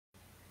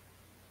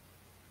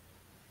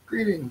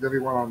Greetings,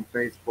 everyone on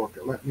Facebook.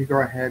 Let me go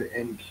ahead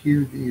and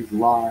cue these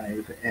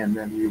live, and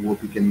then we will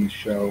begin the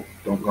show.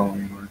 Don't go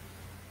anywhere.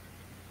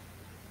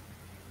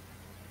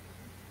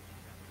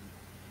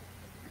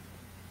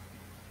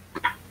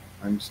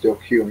 I'm still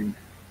queuing.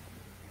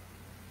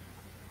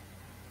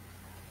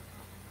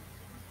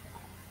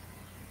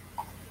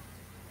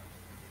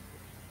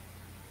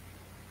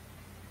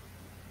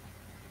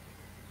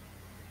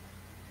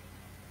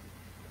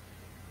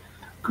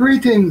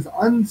 Greetings,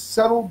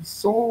 unsettled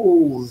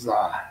souls.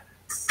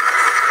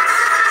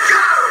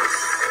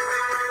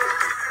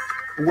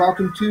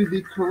 Welcome to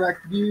The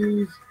Correct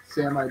Views.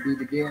 Sam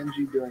Di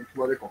Gangi doing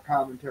political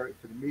commentary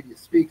for the Media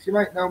Speaks. You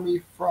might know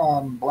me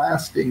from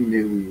Blasting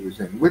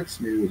News and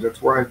WitsNews.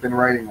 That's where I've been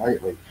writing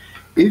lately.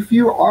 If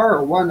you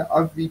are one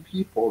of the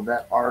people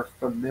that are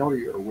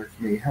familiar with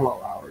me, hello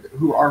Howard,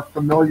 who are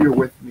familiar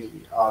with me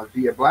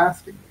via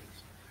Blasting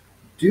News,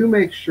 do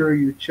make sure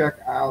you check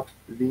out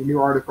the new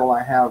article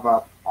I have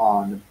up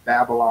on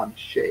Babylon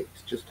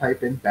Shakes. Just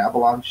type in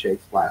Babylon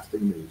Shakes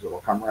Blasting News. It'll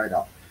come right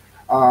up.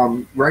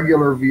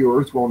 Regular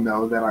viewers will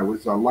know that I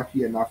was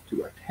lucky enough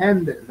to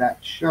attend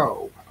that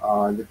show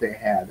that they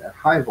had at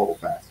High Vol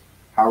Fest.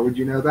 How would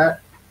you know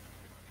that?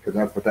 Because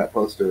that's what that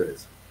poster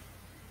is.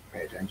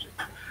 Pay attention.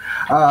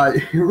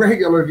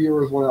 Regular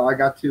viewers will know I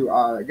got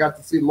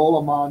to see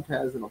Lola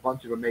Montez and a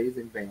bunch of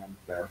amazing bands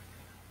there.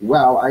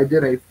 Well, I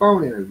did a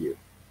phone interview,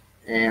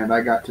 and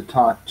I got to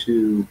talk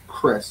to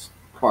Chris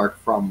Clark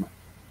from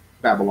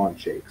Babylon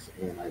Shakes,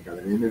 and I got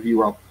an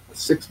interview up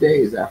 6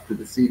 days after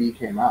the CD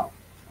came out.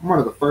 I'm one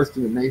of the first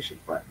in the nation,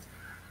 friends.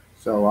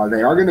 So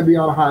they are going to be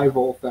on High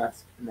Vol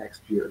Fest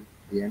next year,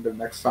 the end of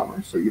next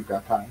summer, so you've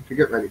got time to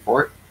get ready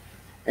for it.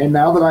 And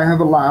now that I have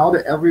allowed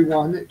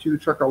everyone to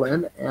trickle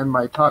in, and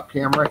my top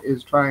camera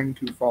is trying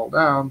to fall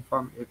down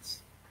from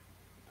its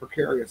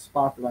precarious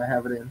spot that I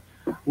have it in,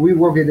 we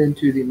will get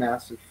into the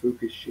massive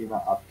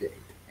Fukushima update.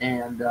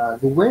 And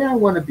the way I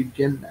want to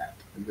begin that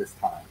this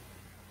time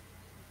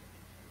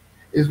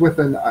is with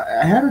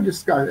I had a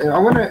discussion, and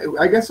I'm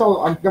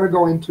going to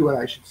go into it,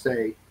 I should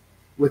say,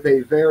 with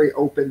a very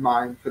open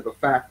mind for the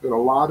fact that a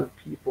lot of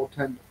people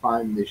tend to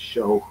find this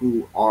show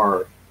who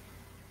are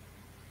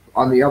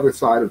on the other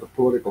side of the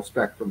political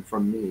spectrum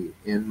from me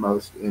in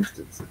most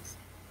instances.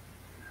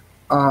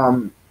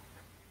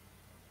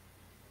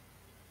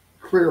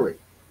 Clearly,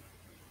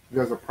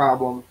 there's a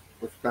problem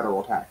with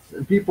federal taxes,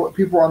 and people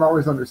aren't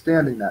always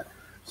understanding that.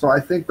 So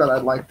I think that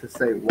I'd like to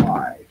say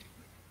why.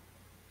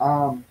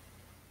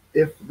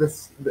 If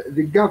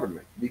the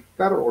government, the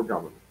federal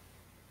government,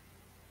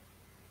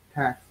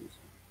 taxes,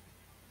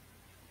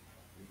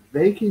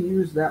 they can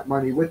use that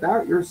money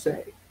without your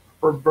say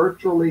for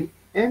virtually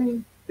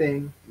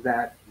anything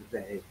that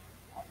they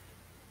want.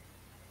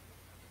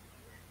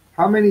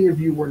 How many of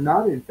you were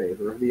not in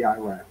favor of the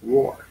Iraq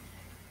war?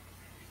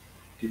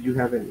 Did you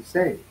have any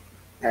say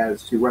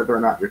as to whether or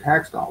not your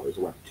tax dollars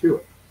went to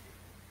it?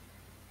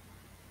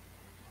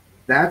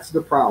 That's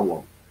the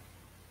problem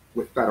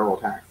with federal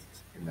taxes.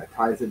 And that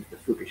ties into the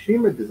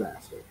Fukushima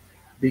disaster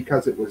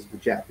because it was the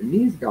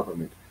Japanese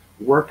government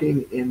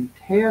working in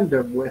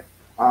tandem with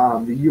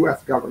the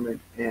U.S.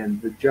 government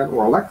and the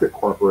General Electric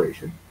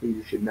Corporation, who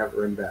you should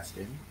never invest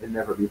in and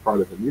never be part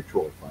of a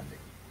mutual funding.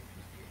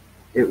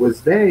 It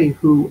was they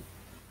who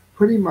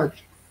pretty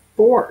much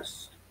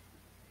forced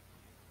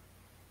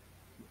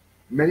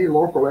many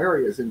local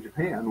areas in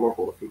Japan,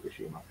 local to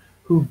Fukushima,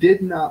 who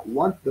did not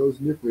want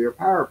those nuclear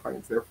power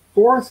plants. They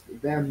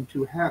forced them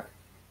to have it.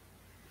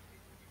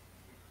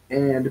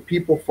 And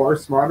people far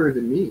smarter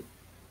than me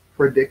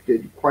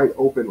predicted quite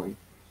openly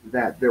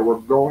that there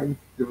was going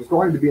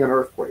to be an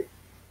earthquake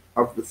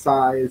of the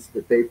size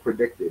that they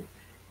predicted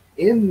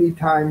in the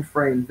time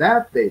frame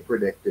that they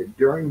predicted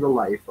during the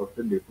life of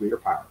the nuclear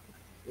power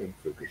plant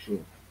in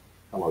Fukushima.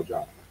 Hello,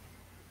 John.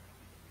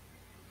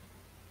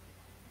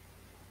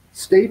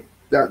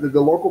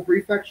 The local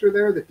prefecture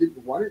there that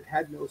didn't want it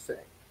had no say.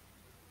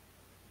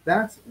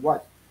 That's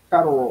what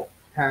federal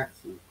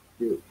taxes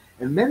do.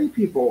 And many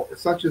people,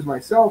 such as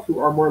myself, who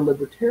are more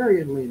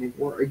libertarian-leaning,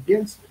 were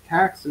against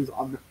taxes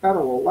on the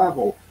federal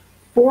level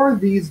for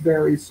these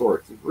very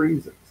sorts of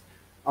reasons.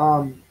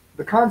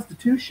 The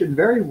Constitution,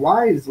 very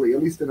wisely,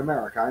 at least in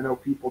America, I know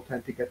people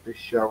tend to get this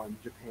show in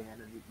Japan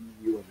and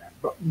the EU and that,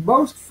 but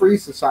most free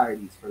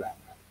societies, for that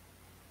matter,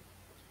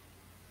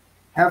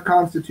 have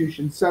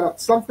constitutions set up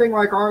something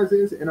like ours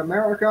is in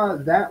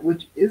America. That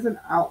which isn't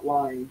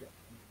outlined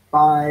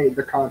by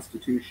the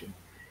Constitution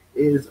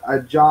is a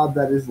job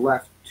that is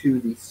left to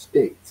the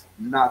states,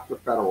 not the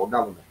federal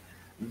government.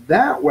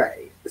 That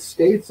way, the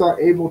states are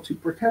able to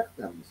protect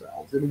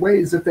themselves in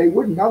ways that they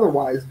wouldn't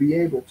otherwise be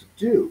able to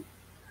do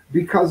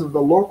because of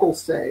the local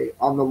say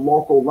on the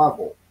local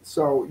level.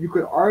 So you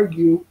could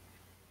argue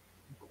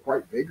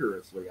quite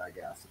vigorously, I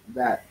guess,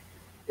 that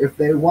if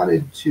they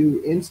wanted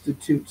to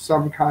institute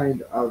some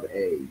kind of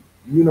a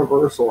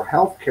universal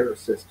healthcare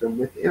system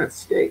within a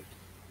state,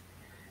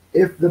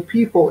 if the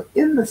people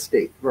in the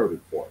state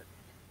voted for it,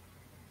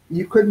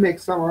 you could make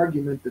some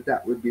argument that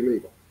that would be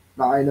legal.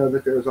 Now, I know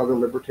that there's other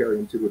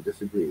libertarians who would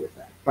disagree with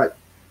that, but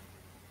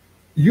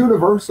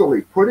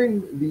universally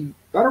putting the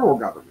federal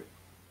government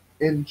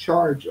in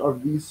charge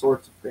of these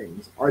sorts of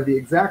things are the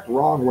exact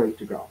wrong way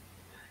to go.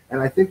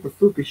 And I think the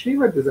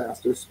Fukushima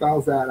disaster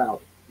spells that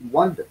out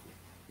wonderfully.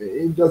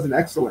 It does an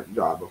excellent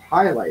job of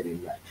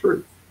highlighting that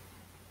truth.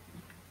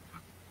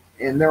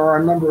 And there are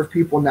a number of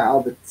people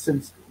now that,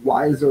 since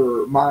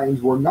wiser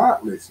minds were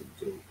not listened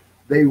to,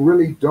 they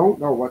really don't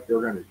know what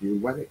they're going to do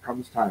when it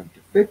comes time to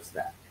fix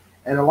that.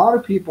 And a lot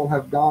of people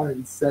have gone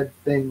and said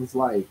things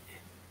like,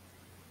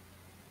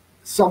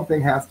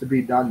 something has to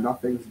be done,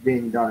 nothing's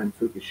being done in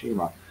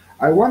Fukushima.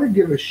 I want to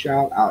give a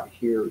shout out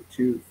here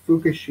to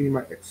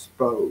Fukushima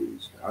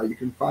Exposed. You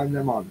can find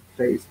them on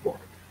Facebook.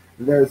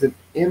 There's an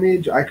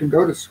image. I can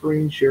go to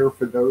screen share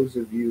for those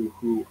of you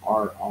who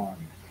are on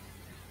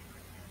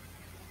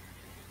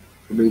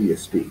the Media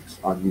Speaks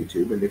on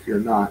YouTube. And if you're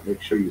not,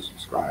 make sure you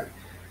subscribe.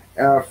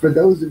 For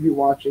those of you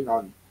watching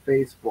on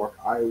Facebook,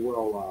 I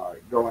will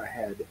go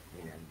ahead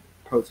and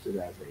post it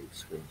as a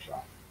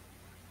screenshot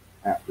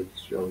after the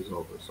show is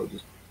over. So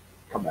just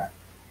come back.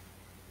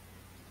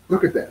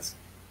 Look at this.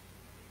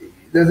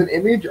 There's an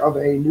image of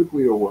a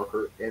nuclear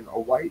worker in a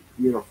white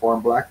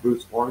uniform, black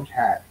boots, orange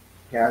hat.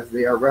 He has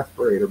the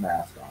respirator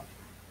mask on.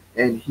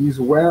 And he's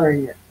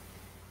wearing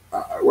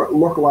what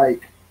look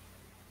like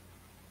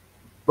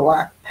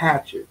black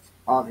patches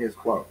on his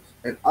clothes.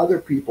 And other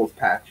people's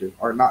patches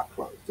are not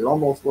closed. It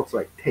almost looks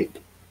like tape.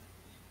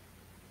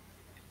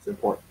 It's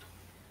important.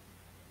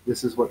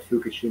 This is what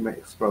Fukushima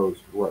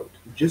Exposed wrote.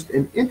 Just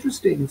an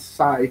interesting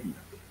side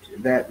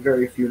note that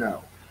very few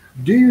know.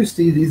 Do you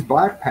see these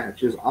black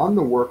patches on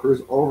the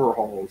workers'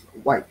 overalls,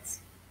 whites?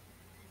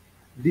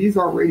 These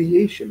are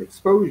radiation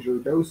exposure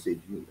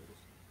dosage meters.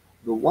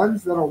 The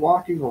ones that are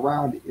walking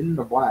around in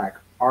the black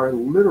are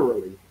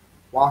literally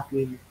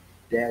walking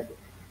dead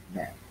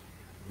men.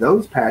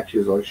 Those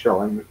patches are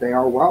showing that they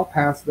are well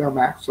past their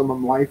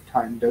maximum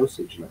lifetime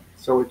dosage limit,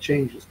 so it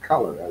changes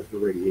color as the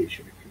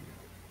radiation accumulates.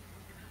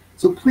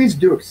 So please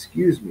do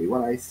excuse me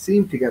when I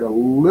seem to get a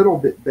little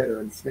bit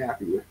bitter and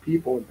snappy with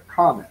people in the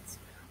comments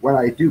when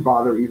I do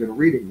bother even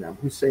reading them,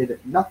 who say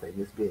that nothing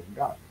is being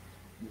done.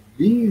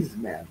 These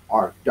men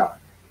are done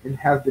and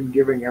have been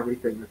giving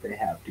everything that they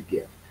have to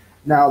give.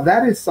 Now,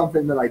 that is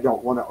something that I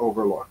don't want to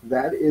overlook.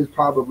 That is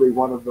probably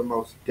one of the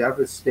most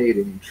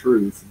devastating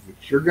truths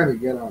that you're going to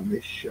get on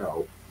this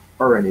show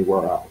or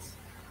anywhere else.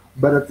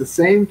 But at the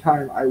same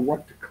time, I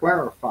want to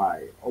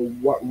clarify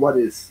what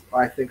is,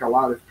 I think a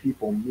lot of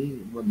people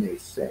mean when they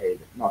say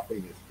that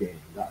nothing is being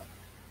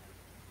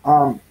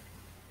done.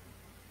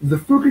 The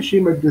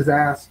Fukushima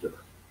disaster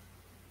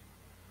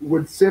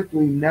would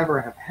simply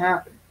never have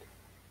happened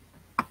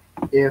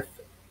if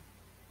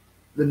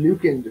the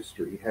nuke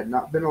industry had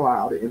not been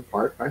allowed, in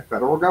part by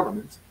federal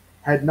governments,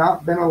 had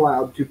not been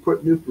allowed to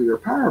put nuclear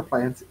power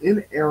plants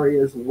in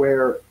areas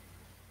where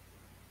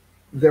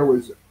there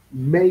was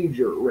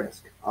major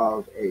risk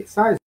of a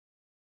seismic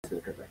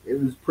effect.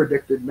 It was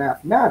predicted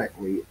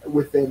mathematically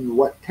within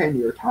what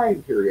 10-year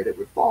time period it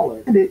would fall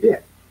in, and it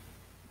did.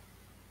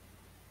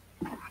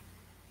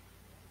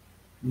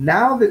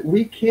 Now that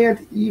we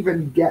can't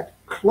even get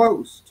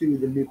close to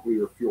the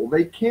nuclear fuel,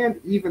 they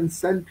can't even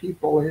send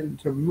people in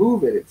to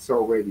move it, it's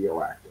so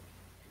radioactive.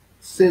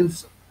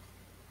 Since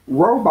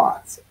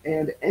robots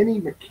and any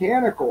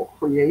mechanical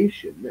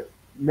creation that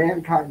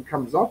mankind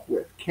comes up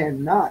with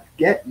cannot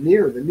get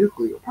near the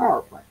nuclear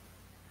power plant,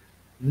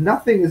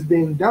 nothing is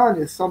being done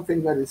is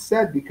something that is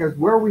said, because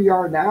where we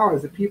are now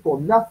as a people,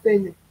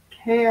 nothing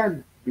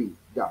can be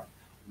done.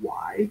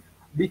 Why?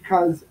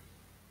 Because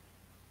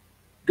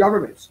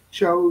governments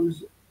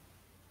chose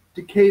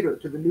to cater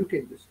to the nuke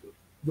industry,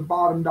 the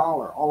bottom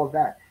dollar, all of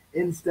that,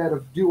 instead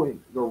of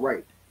doing the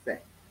right thing.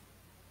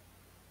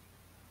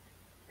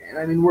 And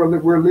I mean,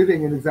 we're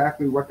living in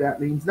exactly what that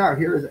means now.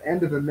 Here is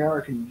End of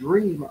American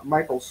Dream.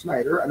 Michael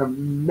Snyder, an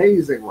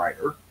amazing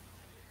writer,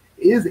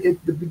 is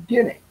at the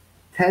beginning.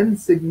 10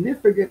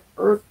 significant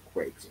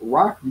earthquakes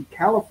rock the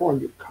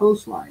California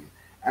coastline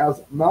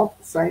as Mount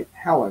St.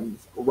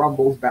 Helens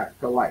rumbles back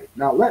to life.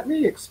 Now, let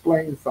me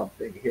explain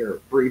something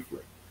here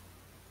briefly.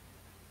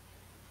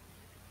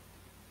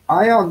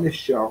 I, on this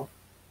show,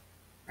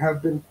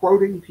 have been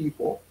quoting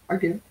people,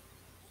 again,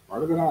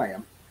 smarter than I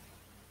am,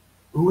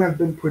 who have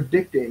been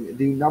predicting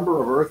the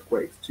number of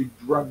earthquakes to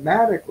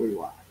dramatically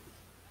rise.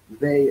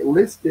 They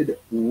listed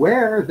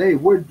where they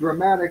would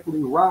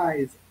dramatically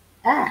rise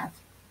at,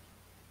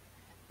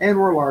 and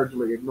were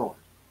largely ignored,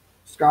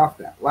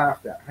 scoffed at,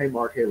 laughed at. Hey,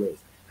 Mark, hey, Liz.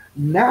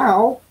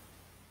 Now,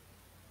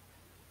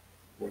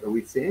 what are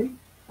we seeing?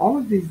 All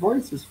of these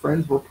voices,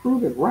 friends, were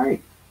proven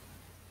right.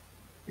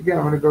 Again,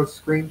 I'm going to go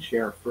screen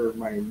share for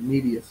my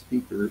media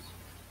speakers.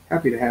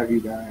 Happy to have you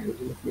guys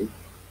with me.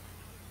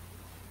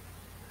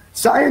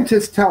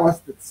 Scientists tell us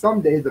that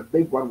someday the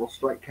big one will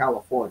strike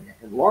California,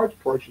 and large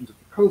portions of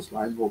the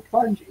coastline will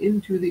plunge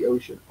into the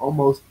ocean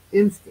almost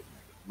instantly,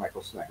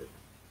 Michael Snyder.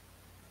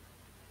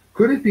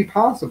 Could it be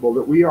possible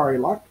that we are a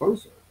lot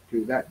closer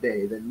to that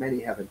day than many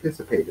have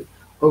anticipated?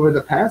 Over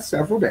the past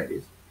several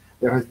days,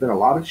 there has been a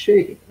lot of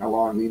shaking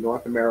along the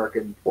North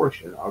American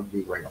portion of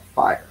the Ring of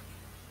Fire.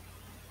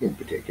 in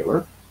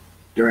particular.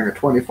 During a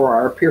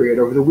 24-hour period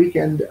over the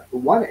weekend,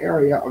 one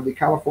area of the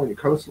California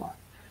coastline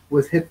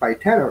was hit by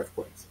 10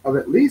 earthquakes of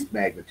at least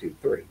magnitude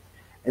 3,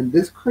 and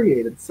this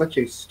created such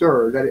a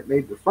stir that it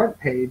made the front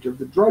page of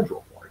the Drudge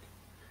Report.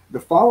 The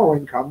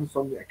following comes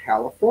from the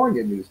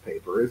California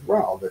newspaper as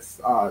well, the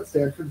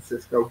San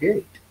Francisco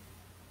Gate.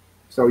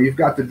 So you've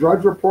got the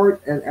Drudge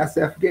Report and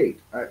SF Gate.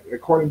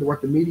 According to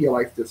what the media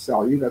likes to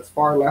sell you, that's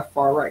far left,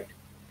 far right.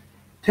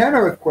 10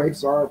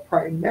 earthquakes are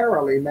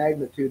primarily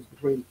magnitudes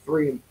between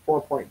 3 and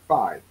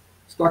 4.5,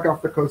 struck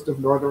off the coast of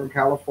Northern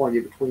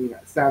California between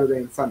Saturday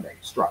and Sunday,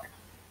 struck.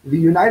 The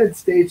United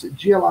States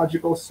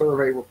Geological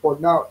Survey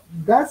report. Now,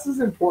 this is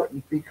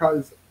important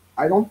because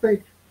I don't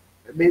think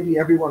maybe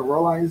everyone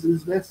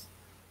realizes this,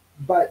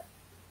 but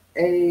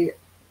a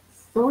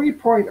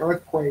 3-point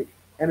earthquake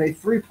and a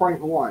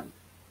 3.1,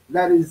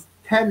 that is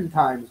 10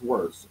 times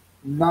worse,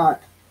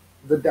 not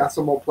the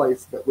decimal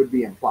place that would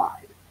be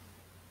implied.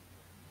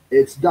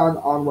 It's done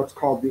on what's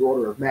called the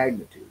order of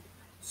magnitude.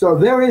 So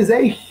there is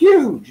a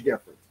huge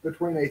difference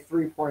between a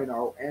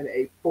 3.0 and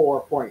a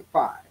 4.5,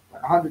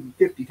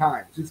 150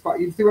 times. You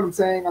see what I'm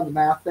saying on the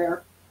math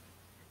there?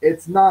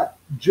 It's not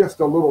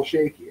just a little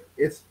shakier.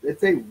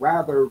 It's a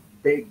rather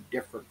big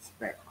difference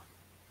there.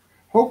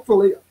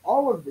 Hopefully,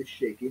 all of this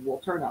shaking will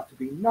turn out to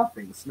be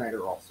nothing,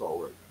 Snyder also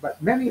wrote,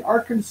 but many are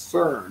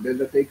concerned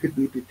that they could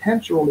be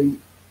potentially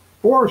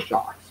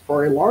foreshocks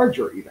for a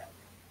larger event.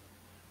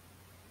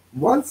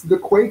 Once the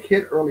quake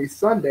hit early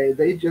Sunday,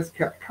 they just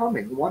kept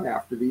coming one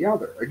after the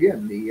other.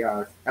 Again,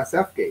 the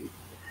SF Gate.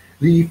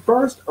 The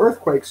first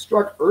earthquake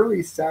struck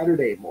early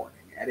Saturday morning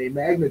at a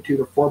magnitude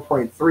of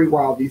 4.3,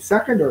 while the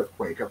second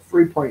earthquake of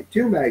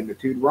 3.2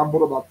 magnitude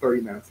rumbled about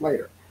 30 minutes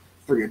later.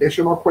 3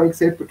 additional quakes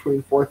hit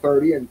between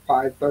 4:30 and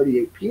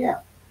 5:38 p.m.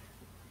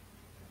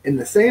 in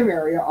the same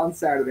area on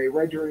Saturday,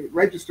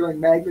 registering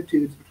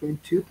magnitudes between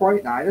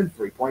 2.9 and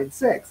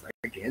 3.6.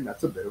 Again,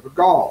 that's a bit of a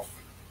golf.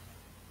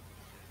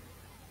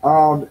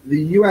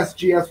 The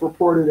USGS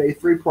reported a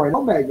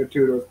 3.0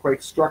 magnitude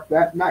earthquake struck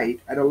that night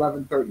at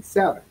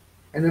 11:37,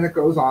 and then it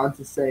goes on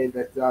to say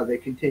that they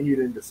continued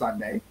into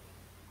Sunday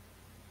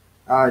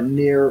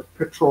near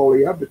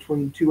Petrolia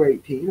between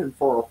 2:18 and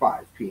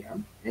 4:05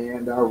 p.m.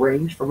 and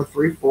ranged from a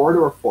 3.4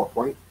 to a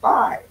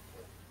 4.5.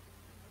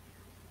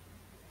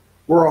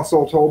 We're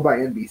also told by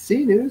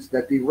NBC News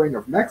that the Ring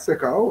of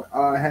Mexico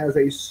has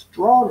a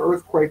strong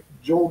earthquake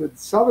jolted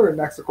southern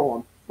Mexico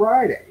on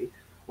Friday,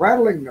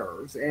 rattling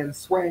nerves and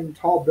swaying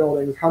tall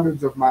buildings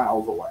hundreds of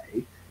miles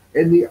away.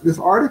 And this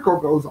article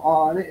goes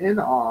on and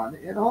on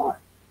and on.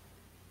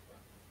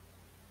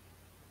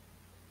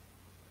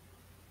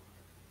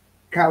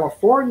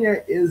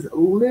 California is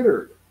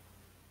littered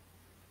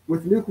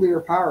with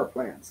nuclear power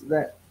plants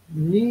that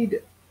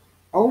need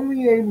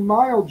only a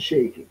mild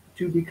shaking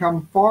to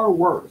become far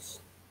worse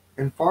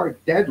and far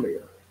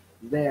deadlier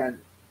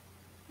than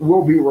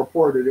will be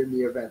reported in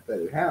the event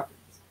that it happens.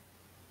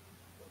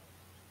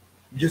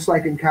 Just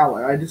like in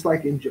just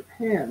like in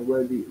Japan,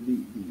 where the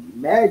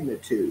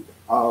magnitude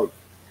of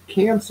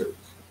cancers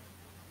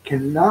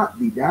cannot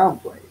be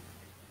downplayed.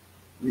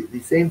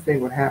 The same thing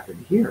would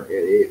happen here.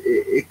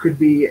 It could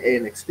be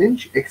an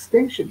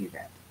extinction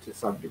event to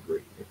some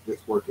degree if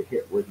this were to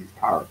hit where these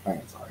power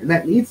plants are. And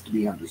that needs to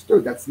be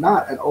understood. That's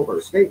not an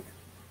overstatement.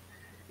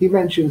 He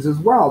mentions as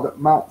well that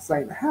Mount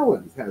St.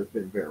 Helens has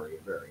been very,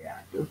 very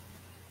active.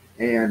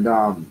 And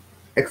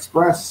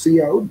Express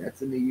CO,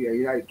 that's in the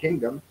United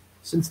Kingdom,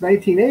 since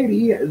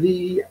 1980,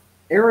 the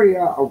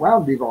area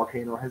around the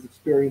volcano has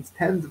experienced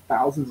tens of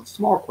thousands of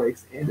small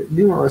quakes and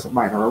numerous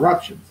minor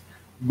eruptions.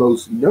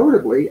 Most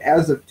notably,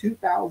 as of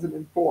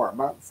 2004,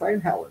 Mount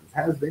St. Helens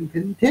has been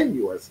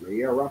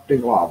continuously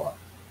erupting lava,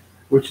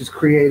 which has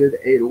created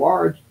a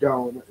large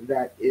dome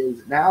that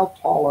is now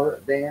taller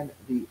than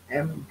the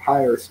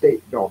Empire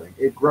State Building.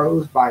 It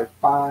grows by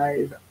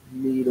 5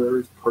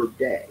 meters per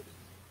day.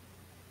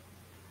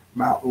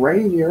 Mount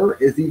Rainier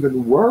is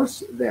even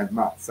worse than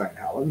Mount St.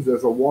 Helens.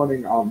 There's a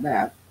warning on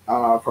that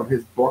from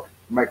his book,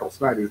 Michael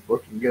Snyder's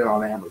book. You can get it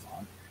on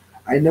Amazon.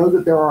 I know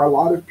that there are a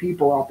lot of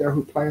people out there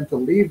who plan to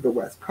leave the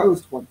West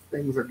Coast once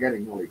things are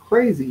getting really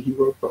crazy, he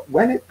wrote, but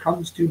when it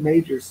comes to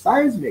major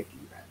seismic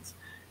events,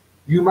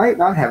 you might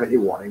not have any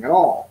warning at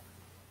all.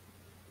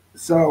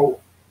 So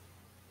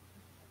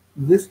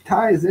this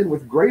ties in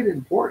with great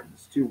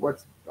importance to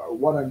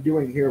what I'm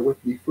doing here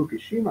with the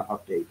Fukushima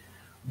update,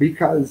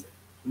 because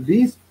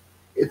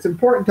it's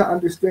important to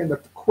understand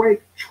that the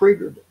quake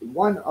triggered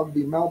one of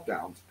the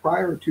meltdowns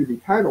prior to the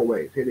tidal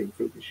wave hitting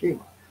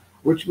Fukushima,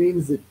 which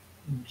means that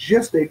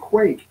just a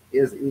quake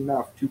is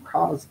enough to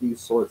cause these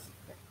sorts of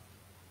things.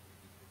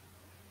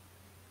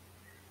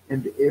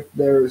 And if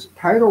there's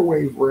tidal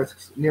wave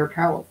risks near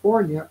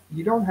California,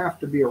 you don't have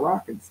to be a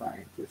rocket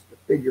scientist to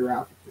figure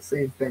out that the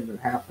same thing that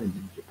happened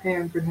in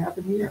Japan could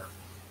happen here.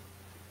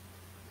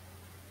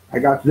 I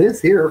got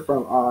this here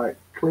from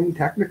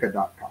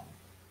cleantechnica.com.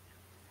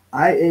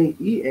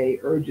 IAEA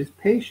urges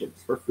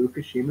patience for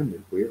Fukushima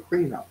nuclear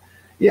cleanup.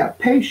 Yeah,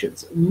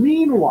 patience.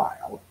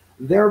 Meanwhile,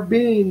 they're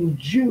being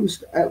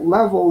juiced at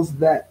levels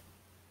that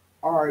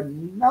are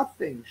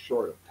nothing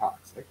short of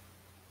toxic.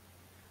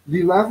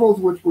 The levels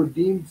which were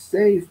deemed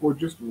safe were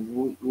just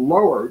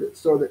lowered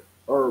so that,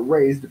 or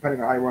raised,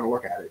 depending on how you want to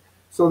look at it,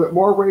 so that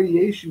more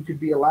radiation could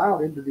be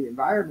allowed into the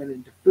environment,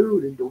 into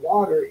food, into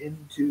water,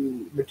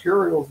 into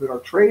materials that are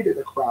traded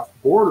across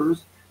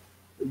borders.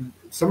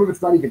 Some of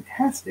it's not even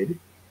tested.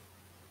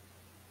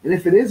 And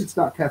if it is, it's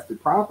not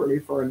tested properly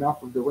for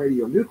enough of the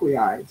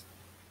radionuclides.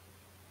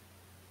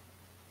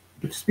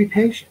 But just be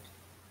patient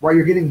while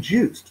you're getting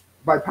juiced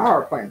by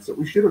power plants that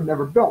we should have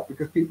never built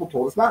because people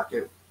told us not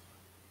to,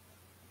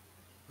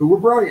 who were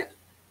brilliant.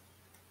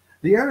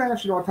 The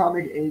International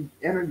Atomic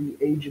Energy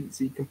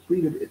Agency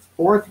completed its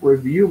 4th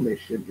review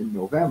mission in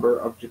November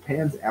of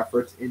Japan's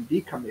efforts in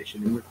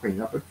decommissioning the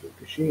cleanup at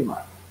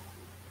Fukushima.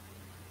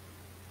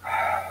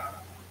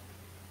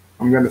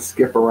 I'm going to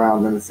skip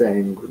around and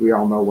saying we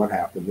all know what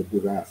happened. The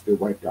disaster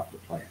wiped out the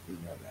plant. You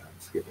know that. I'm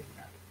skipping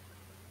that.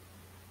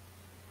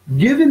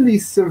 Given the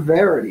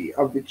severity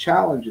of the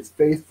challenges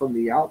faced from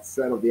the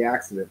outset of the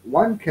accident,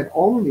 one can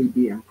only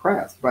be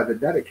impressed by the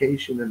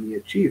dedication and the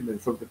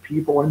achievements of the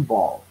people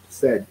involved,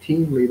 said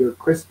team leader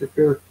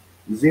Christopher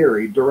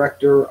Zeri,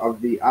 director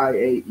of the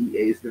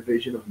IAEA's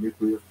Division of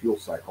Nuclear Fuel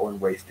Cycle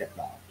and Waste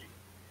Technology.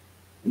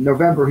 In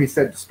November, he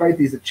said, despite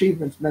these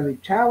achievements, many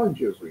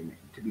challenges remain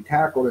to be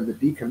tackled in the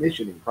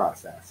decommissioning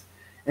process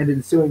and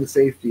ensuing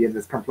safety in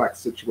this complex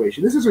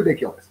situation. This is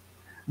ridiculous.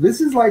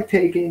 This is like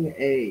taking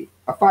a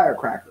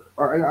firecracker,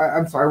 or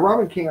I'm sorry, a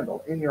Roman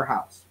candle in your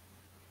house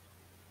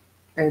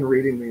and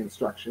reading the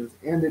instructions,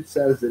 and it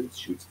says that it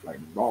shoots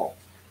flaming balls.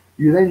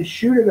 You then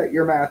shoot it at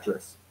your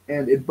mattress,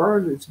 and it's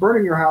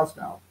burning your house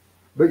down.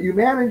 But you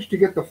manage to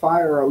get the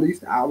fire at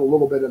least out a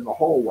little bit in the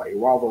hallway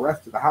while the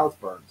rest of the house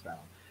burns down.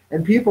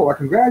 And people are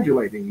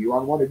congratulating you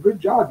on what a good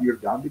job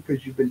you've done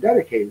because you've been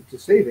dedicated to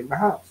saving the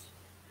house.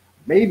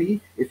 Maybe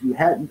if you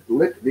hadn't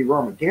lit the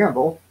Roman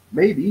candle,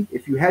 maybe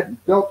if you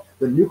hadn't built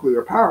the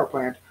nuclear power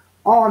plant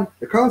on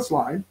the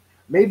coastline,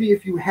 maybe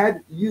if you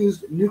hadn't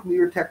used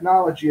nuclear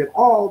technology at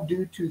all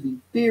due to the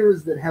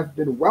fears that have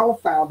been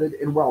well-founded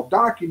and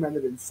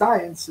well-documented in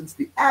science since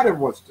the atom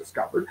was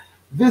discovered,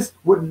 this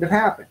wouldn't have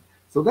happened.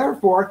 So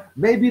therefore,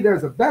 maybe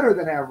there's a better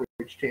than average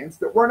chance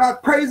that we're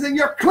not praising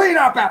your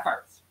cleanup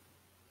efforts.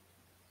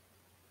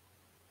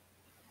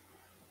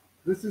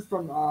 This is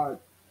from a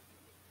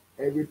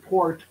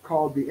report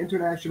called the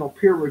International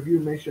Peer Review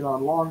Mission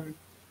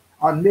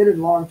on Mid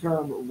and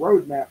Long-Term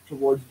Roadmap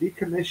Towards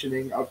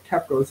Decommissioning of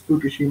TEPCO's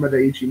Fukushima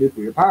Daiichi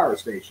Nuclear Power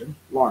Station,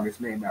 longest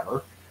name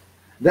ever,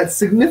 that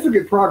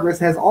significant progress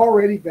has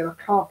already been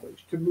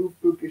accomplished to move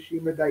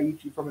Fukushima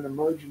Daiichi from an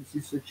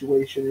emergency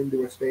situation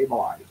into a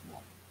stabilized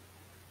one.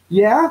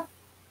 Yeah,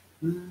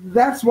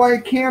 that's why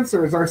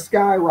cancers are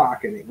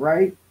skyrocketing,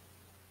 right?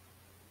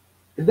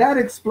 That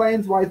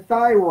explains why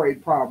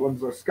thyroid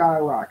problems are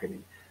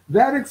skyrocketing.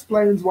 That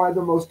explains why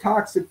the most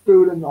toxic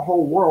food in the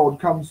whole world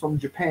comes from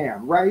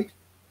Japan, right?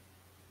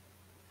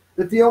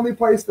 That the only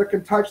place that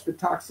can touch the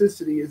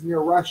toxicity is near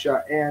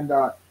Russia and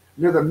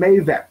near the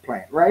Mavec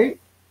plant, right?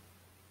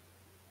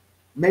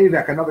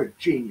 Mavec, another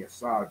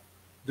genius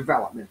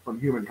development from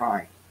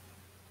humankind.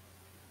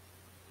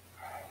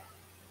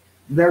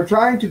 They're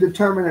trying to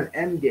determine an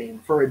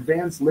endgame for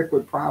Advanced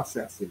Liquid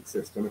Processing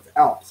System. It's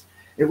ALPS.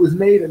 It was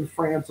made in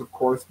France, of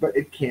course, but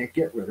it can't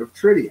get rid of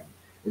tritium.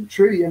 And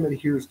tritium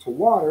adheres to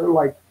water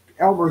like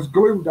Elmer's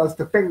glue does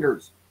to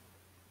fingers.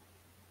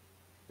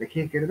 They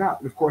can't get it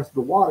out. And of course,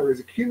 the water is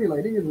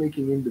accumulating and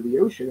leaking into the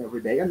ocean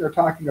every day, and they're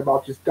talking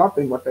about just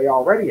dumping what they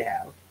already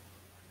have.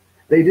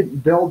 They didn't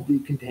build the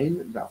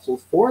containment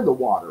vessels for the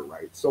water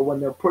right. So when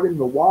they're putting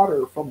the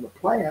water from the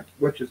plant,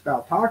 which is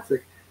now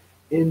toxic,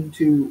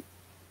 into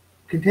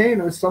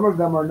containers, some of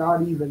them are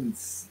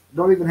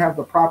don't even have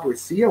the proper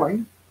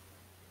sealing.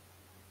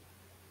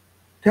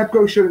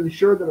 TEPCO should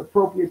ensure that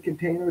appropriate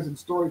containers and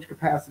storage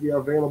capacity are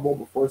available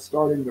before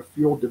starting the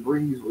fuel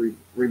debris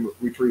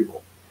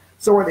retrieval.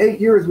 So in 8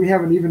 years, we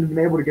haven't even been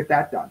able to get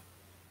that done.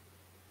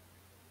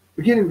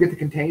 We can't even get the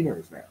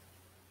containers there.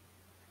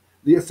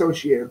 The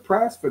Associated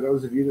Press, for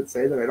those of you that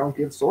say that I don't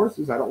give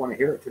sources, I don't want to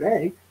hear it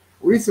today,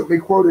 recently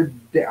quoted,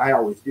 I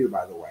always do,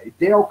 by the way,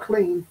 Dale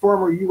Kleen,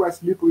 former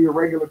U.S. Nuclear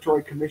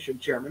Regulatory Commission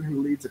chairman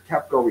who leads a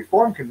TEPCO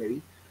reform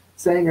committee,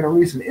 saying in a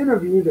recent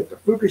interview that the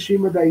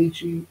Fukushima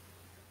Daiichi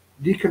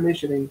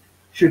decommissioning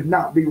should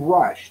not be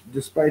rushed,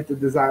 despite the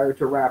desire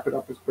to wrap it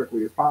up as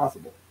quickly as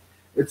possible.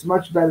 It's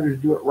much better to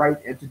do it right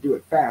and to do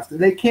it fast. And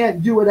they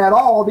can't do it at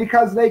all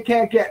because they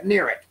can't get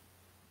near it.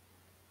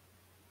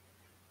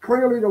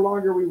 Clearly, the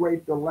longer we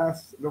wait, the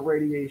less the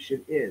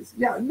radiation is.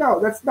 Yeah, no,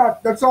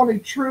 that's only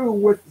true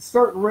with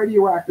certain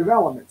radioactive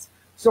elements.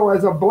 So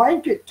as a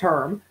blanket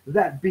term,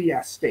 that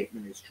BS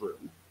statement is true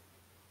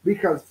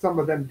because some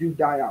of them do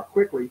die out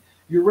quickly.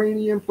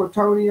 Uranium,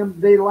 plutonium,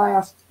 they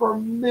last for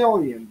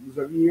millions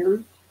of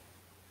years,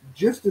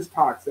 just as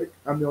toxic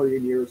a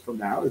million years from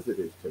now as it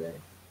is today.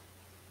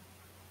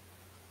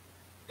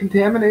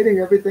 Contaminating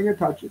everything it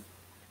touches.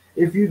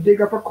 If you dig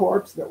up a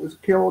corpse that was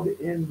killed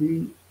in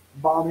the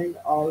bombing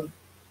of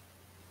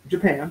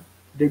Japan,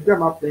 dig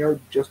them up, they are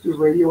just as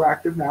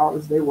radioactive now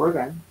as they were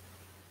then.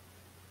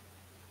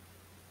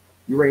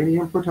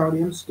 Uranium,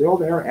 plutonium, still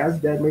there, as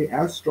deadly,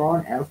 as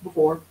strong as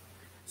before.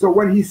 So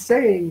what he's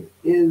saying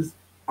is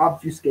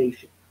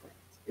obfuscation.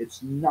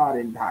 It's not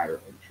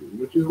entirely true,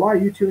 which is why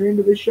you tune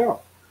into this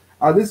show.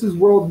 This is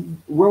world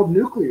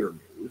nuclear news.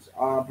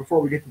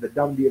 Before we get to the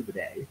dumbie of the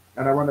day,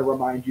 and I want to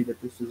remind you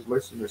that this is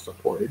listener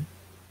supported.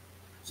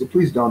 So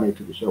please donate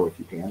to the show if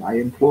you can. I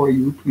implore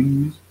you,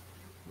 please.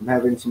 I'm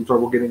having some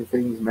trouble getting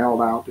things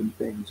mailed out and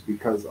things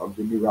because of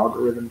the new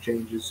algorithm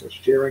changes, so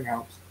sharing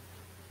helps.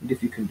 And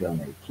if you can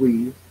donate,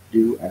 please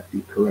do at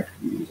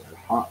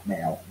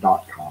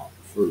thecorrectviews@hotmail.com.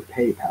 Through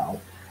PayPal,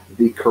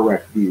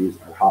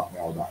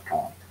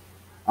 thecorrectviews@hotmail.com.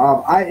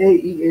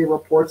 IAEA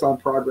reports on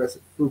progress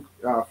at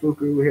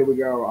Fuku. Here we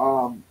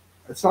go.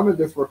 Some of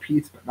this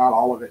repeats, but not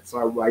all of it,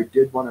 so I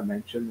did want to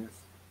mention this.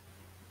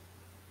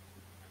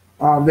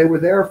 They were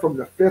there from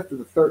the 5th to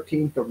the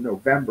 13th of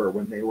November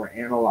when they were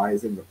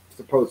analyzing the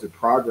supposed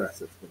progress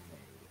that's been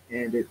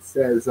made. And it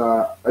says,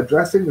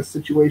 addressing the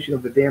situation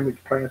of the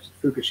damaged plants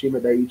at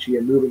Fukushima Daiichi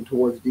and moving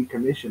towards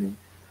decommissioning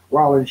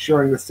while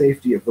ensuring the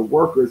safety of the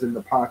workers and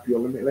the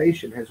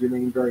population has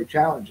remained very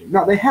challenging.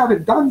 Now, they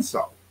haven't done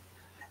so.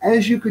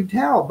 As you could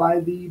tell by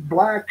the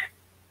black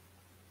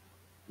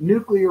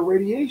nuclear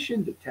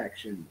radiation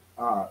detection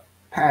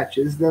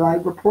patches that I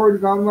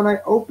reported on when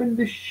I opened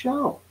the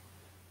show.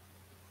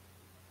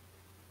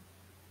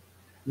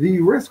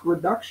 The risk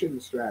reduction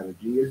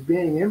strategy is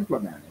being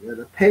implemented at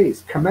a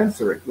pace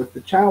commensurate with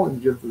the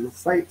challenge of the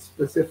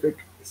site-specific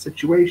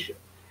situation.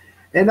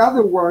 In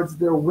other words,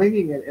 they're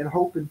winging it and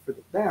hoping for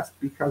the best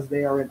because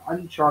they are in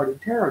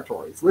uncharted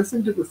territories.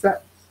 Listen to the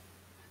sentence.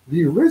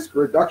 The risk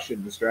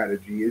reduction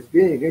strategy is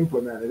being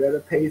implemented at a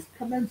pace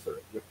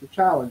commensurate with the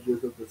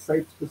challenges of the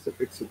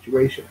site-specific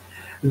situation.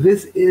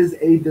 This is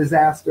a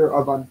disaster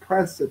of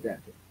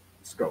unprecedented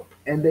scope,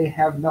 and they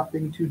have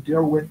nothing to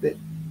do with it,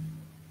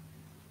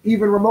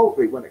 even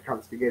remotely, when it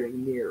comes to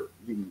getting near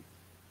the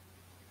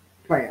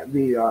plant,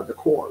 the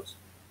cores.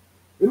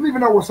 They don't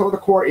even know where some of the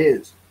core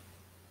is.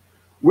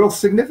 While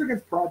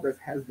significant progress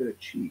has been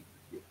achieved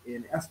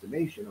in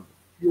estimation of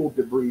fuel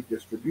debris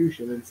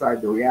distribution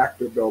inside the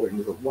reactor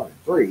buildings of 1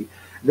 and 3,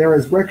 there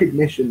is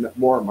recognition that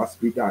more must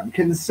be done.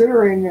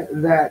 Considering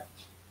that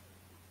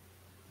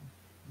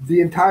the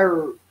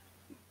entire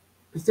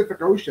Pacific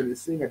Ocean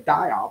is seeing a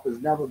die-off as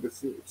never been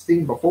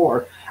seen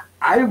before,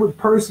 I would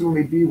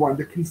personally be one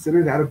to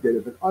consider that a bit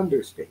of an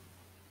understatement.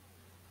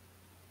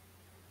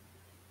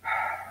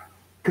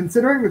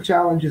 Considering the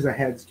challenges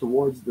ahead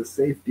towards the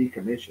safe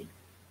decommissioning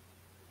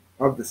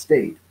of the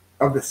site,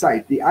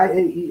 the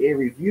IAEA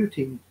review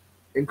team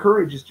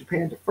encourages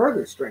Japan to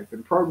further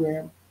strengthen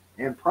program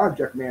and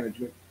project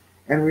management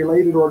and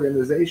related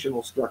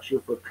organizational structure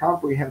for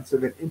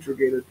comprehensive and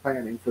integrated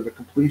planning for the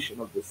completion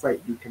of the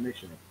site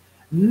decommissioning.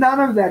 None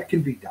of that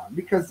can be done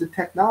because the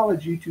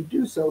technology to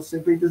do so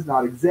simply does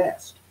not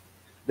exist.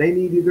 They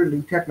need either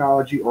new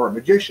technology or a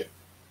magician.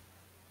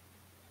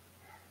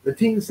 The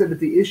team said that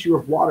the issue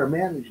of water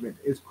management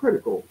is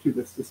critical to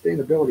the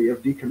sustainability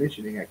of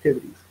decommissioning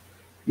activities.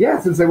 Yeah,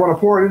 since they want to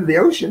pour it into the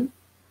ocean.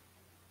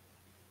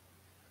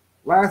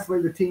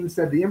 Lastly, the team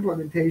said the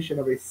implementation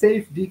of a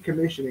safe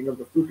decommissioning of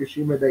the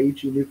Fukushima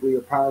Daiichi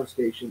nuclear power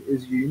station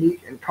is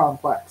unique and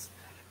complex.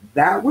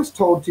 That was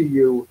told to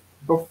you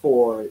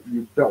before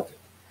you built it.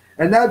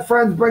 And that,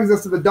 friends, brings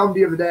us to the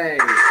dumbie of the day.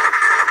 Oh,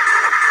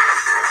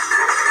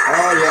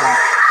 yeah.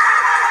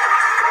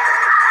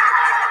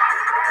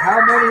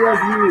 How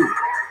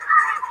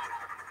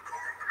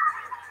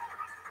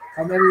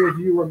many of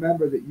you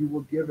remember that you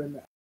were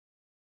given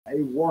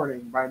a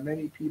warning by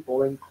many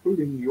people,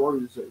 including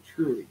yours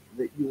truly,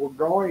 that you were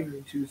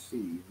going to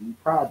see the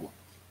problems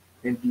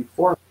and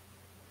deformities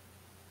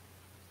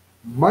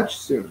much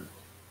sooner?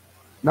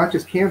 Not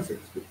just cancers,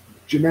 but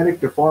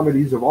genetic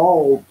deformities of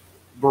all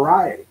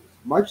varieties,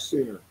 much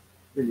sooner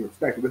than you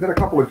expected. Within a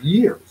couple of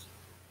years,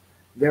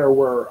 there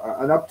were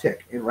an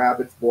uptick in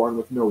rabbits born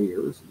with no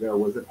ears. There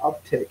was an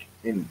uptick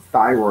in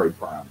thyroid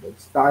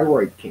problems,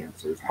 thyroid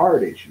cancers,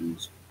 heart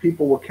issues.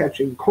 People were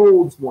catching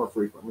colds more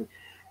frequently.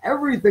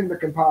 Everything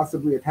that can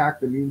possibly attack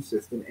the immune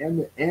system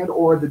and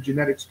or the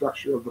genetic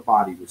structure of the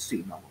body was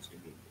seen almost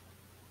immediately.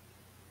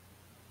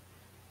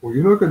 Well,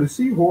 you're not going to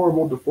see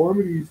horrible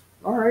deformities.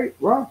 All right,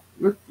 well,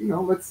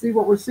 let's see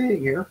what we're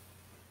seeing here.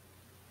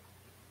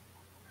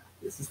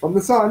 This is from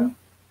the Sun.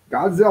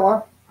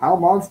 Godzilla, how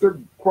monster,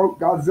 quote,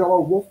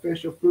 Godzilla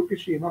wolffish of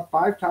Fukushima,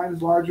 5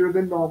 times larger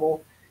than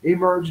normal,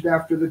 emerged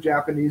after the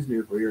Japanese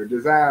nuclear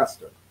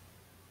disaster.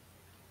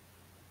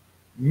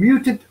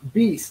 Mutant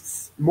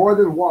beasts, more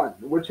than one,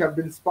 which have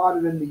been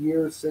spotted in the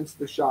years since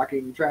the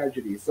shocking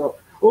tragedy. So,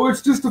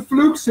 it's just a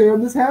fluke,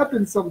 Sam. This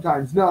happens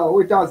sometimes. No,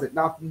 it doesn't.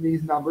 Not in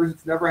these numbers.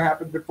 It's never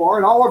happened before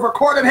in all of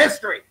recorded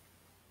history.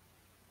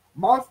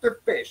 Monster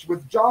fish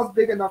with jaws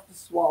big enough to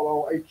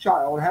swallow a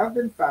child have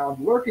been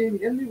found lurking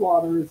in the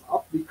waters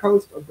up the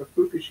coast of the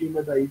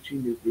Fukushima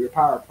Daiichi nuclear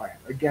power plant.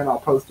 Again,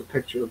 I'll post a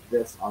picture of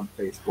this on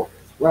Facebook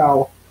as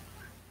well.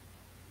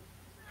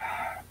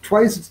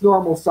 Twice its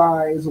normal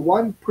size,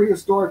 one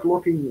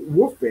prehistoric-looking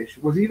wolffish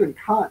was even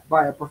caught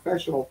by a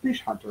professional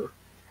fish hunter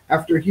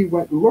after he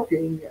went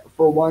looking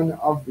for one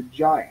of the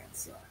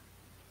giants.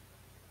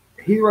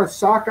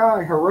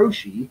 Hirosaka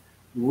Hiroshi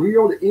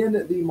reeled in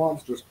the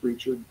monstrous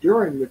creature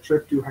during the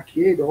trip to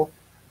Hokkaido,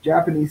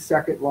 Japanese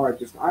second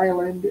largest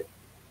island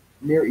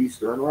near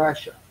eastern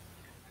Russia.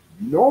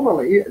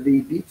 Normally,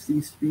 the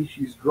deep-sea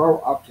species grow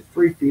up to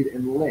 3 feet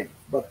in length,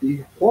 but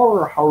the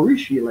horror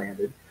Hiroshi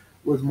landed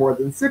was more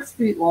than 6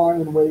 feet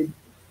long and weighed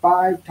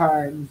 5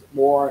 times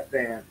more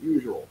than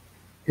usual.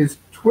 His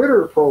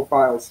Twitter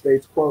profile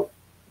states, quote,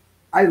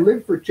 "I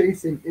live for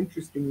chasing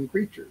interesting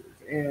creatures,"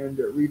 and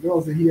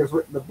reveals that he has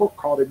written a book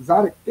called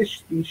Exotic Fish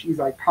Species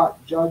I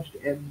Caught, Judged,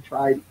 and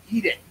Tried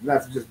Eating.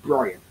 That's just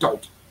brilliant.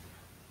 Don't.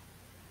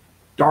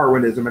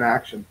 Darwinism in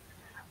action.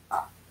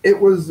 It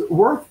was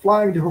worth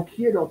flying to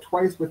Hokkaido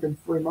twice within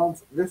 3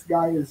 months. This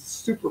guy is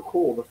super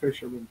cool, the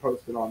fisherman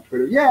posted on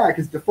Twitter. Yeah,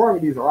 because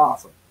deformities are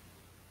awesome,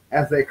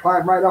 as they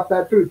climb right up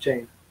that food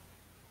chain.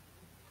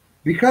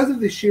 Because of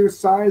the sheer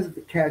size of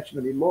the catch,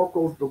 many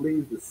locals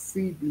believe the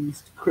sea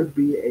beast could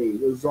be a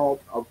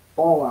result of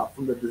fallout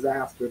from the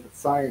disaster, but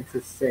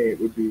scientists say it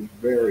could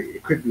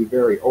be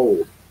very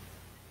old. It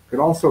could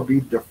also be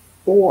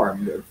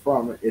deformed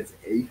from its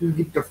age. You can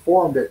get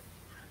deformed at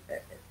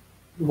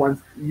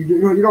once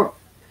you don't.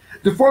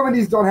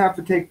 Deformities don't have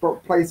to take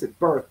place at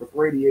birth with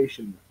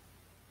radiation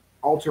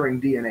altering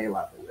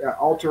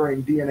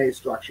altering DNA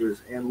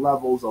structures and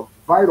levels of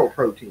vital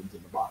proteins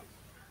in the body.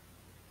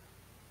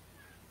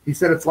 He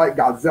said it's like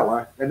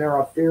Godzilla, and there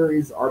are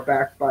theories are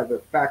backed by the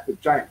fact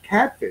that giant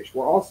catfish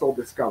were also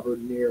discovered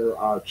near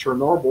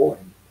Chernobyl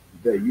and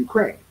the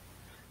Ukraine.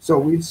 So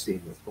we've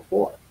seen this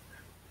before.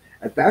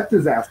 At that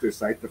disaster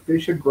site, the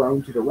fish had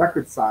grown to the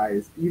record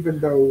size, even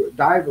though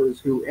divers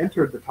who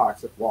entered the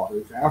toxic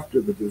waters after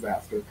the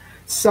disaster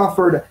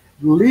suffered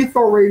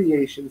lethal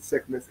radiation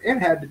sickness and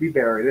had to be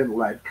buried in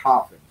lead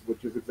coffins,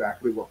 which is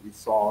exactly what we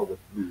saw with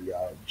the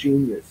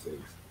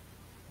geniuses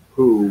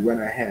who went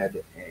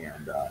ahead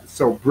and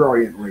so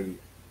brilliantly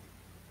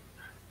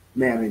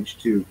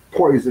managed to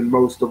poison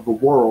most of the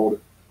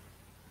world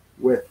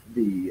with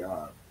the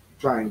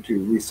trying to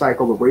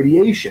recycle the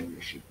radiation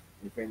machine,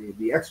 if any,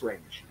 the X-ray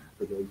machine,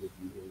 for those of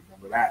you who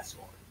remember that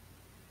story.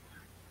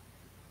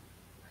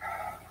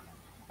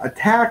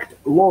 Attacked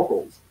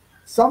locals.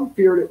 Some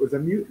feared it was a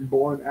mutant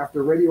born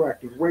after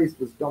radioactive waste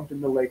was dumped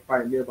in the lake by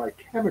a nearby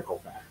chemical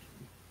factory.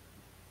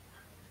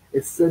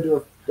 It's said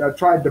to have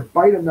tried to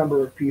bite a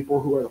number of people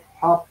who had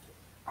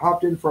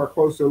hopped in for a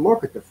closer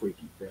look at the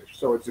freaky fish.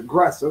 So it's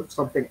aggressive,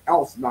 something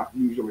else not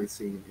usually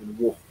seen in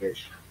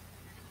wolffish.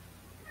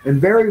 And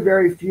very,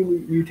 very few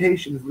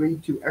mutations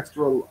lead to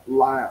extra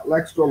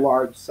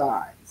large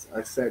size,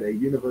 said a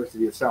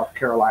University of South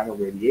Carolina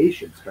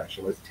radiation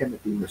specialist,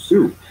 Timothy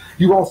Massou.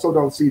 You also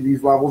don't see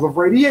these levels of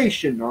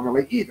radiation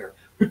normally either,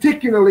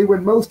 particularly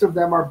when most of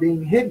them are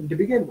being hidden to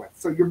begin with.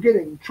 So you're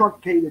getting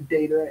truncated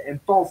data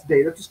and false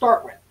data to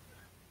start with.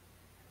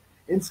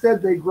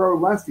 Instead, they grow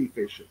less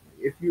efficiently.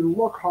 If you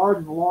look hard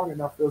and long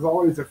enough, there's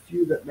always a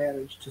few that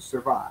manage to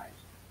survive.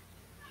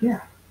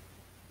 Yeah.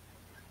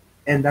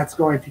 And that's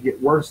going to get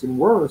worse and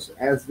worse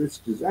as this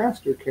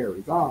disaster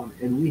carries on,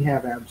 and we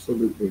have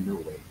absolutely no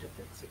way to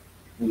fix it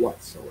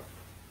whatsoever.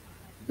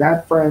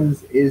 That,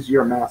 friends, is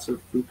your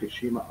massive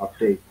Fukushima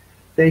update.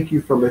 Thank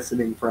you for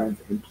listening, friends,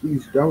 and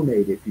please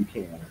donate if you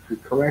can to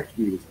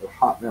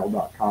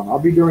correctviews@hotmail.com. I'll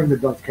be doing the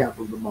Dunce Cap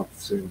of the Month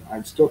soon.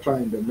 I'm still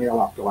trying to mail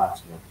out the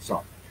last one,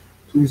 so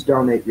please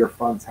donate. Your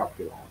funds help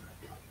get on.